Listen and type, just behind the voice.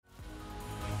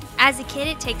As a kid,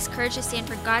 it takes courage to stand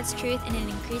for God's truth in an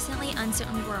increasingly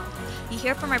uncertain world. You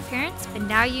hear from our parents, but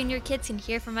now you and your kids can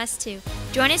hear from us too.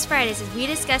 Join us Fridays as we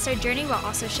discuss our journey while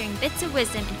also sharing bits of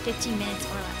wisdom in 15 minutes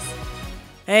or less.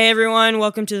 Hey everyone,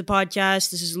 welcome to the podcast.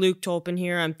 This is Luke Tolpin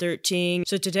here. I'm 13.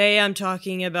 So today I'm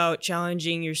talking about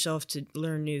challenging yourself to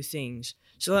learn new things.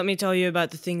 So let me tell you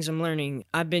about the things I'm learning.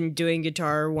 I've been doing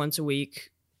guitar once a week,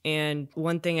 and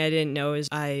one thing I didn't know is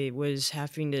I was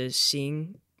having to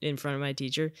sing in front of my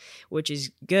teacher, which is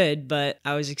good, but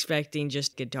I was expecting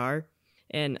just guitar,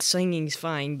 and singing's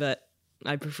fine, but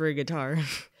I prefer guitar.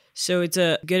 So it's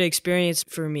a good experience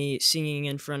for me singing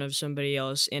in front of somebody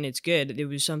else, and it's good. It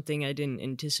was something I didn't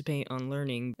anticipate on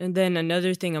learning. And then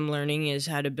another thing I'm learning is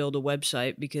how to build a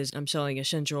website because I'm selling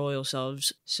essential oil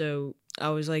salves. So I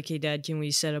was like, hey, Dad, can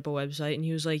we set up a website? And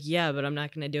he was like, yeah, but I'm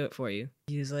not going to do it for you.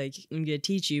 He was like, I'm going to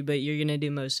teach you, but you're going to do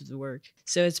most of the work.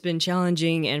 So it's been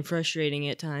challenging and frustrating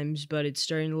at times, but it's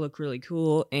starting to look really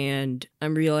cool, and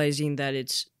I'm realizing that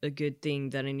it's a good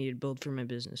thing that I need to build for my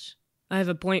business. I have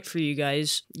a point for you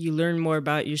guys. You learn more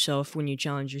about yourself when you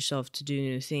challenge yourself to do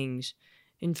new things.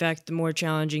 In fact, the more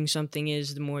challenging something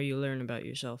is, the more you learn about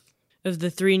yourself. Of the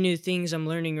 3 new things I'm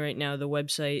learning right now, the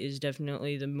website is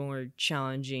definitely the more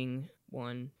challenging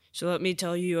one. So let me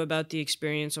tell you about the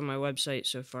experience on my website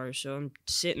so far. So I'm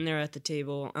sitting there at the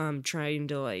table. I'm trying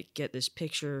to get this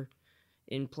picture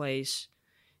in place,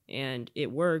 and it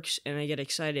works, and I get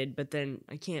excited, but then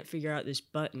I can't figure out this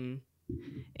button.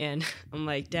 And I'm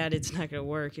like, Dad, it's not going to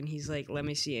work. And he's like, let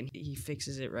me see. And he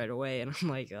fixes it right away. And I'm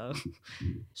like, oh.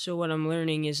 So what I'm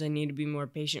learning is I need to be more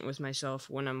patient with myself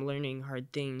when I'm learning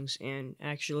hard things. And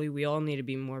actually, we all need to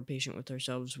be more patient with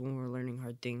ourselves when we're learning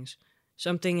hard things.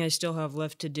 Something I still have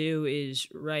left to do is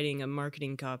writing a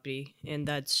marketing copy. And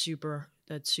that's super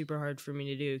hard for me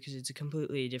to do because it's a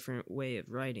completely different way of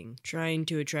writing, trying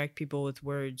to attract people with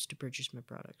words to purchase my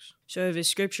products. So I have a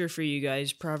scripture for you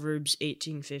guys, Proverbs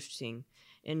 18:15.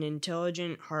 An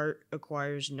intelligent heart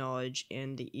acquires knowledge,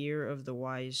 and the ear of the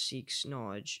wise seeks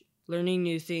knowledge. Learning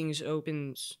new things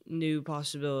opens new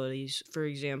possibilities. For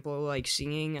example, like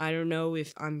singing. I don't know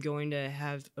if I'm going to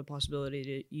have a possibility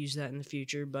to use that in the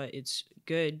future, but it's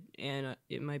good, and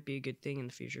it might be a good thing in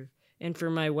the future. And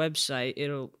for my website,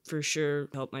 it'll for sure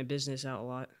help my business out a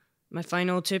lot. My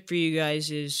final tip for you guys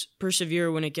is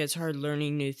persevere when it gets hard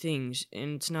learning new things.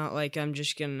 And it's not like I'm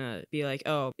just going to be like,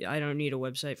 oh, I don't need a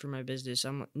website for my business.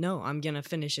 I'm going to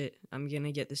finish it. I'm going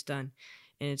to get this done.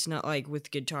 And it's not like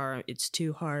with guitar, it's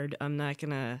too hard. I'm not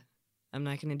going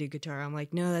to do guitar. I'm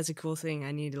like, no, that's a cool thing.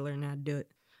 I need to learn how to do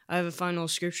it. I have a final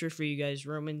scripture for you guys,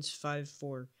 Romans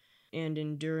 5:4. And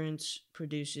endurance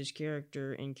produces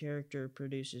character, and character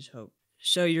produces hope.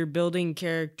 So you're building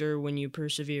character when you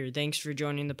persevere. Thanks for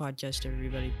joining the podcast,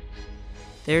 everybody.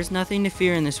 There's nothing to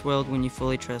fear in this world when you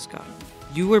fully trust God.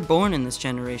 You were born in this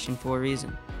generation for a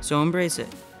reason, so embrace it.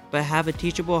 But have a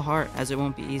teachable heart, as it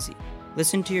won't be easy.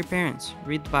 Listen to your parents,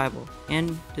 read the Bible,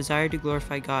 and desire to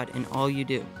glorify God in all you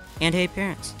do. And hey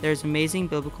parents, there's amazing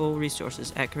biblical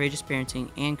resources at Courageous Parenting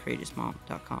and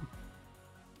CourageousMom.com.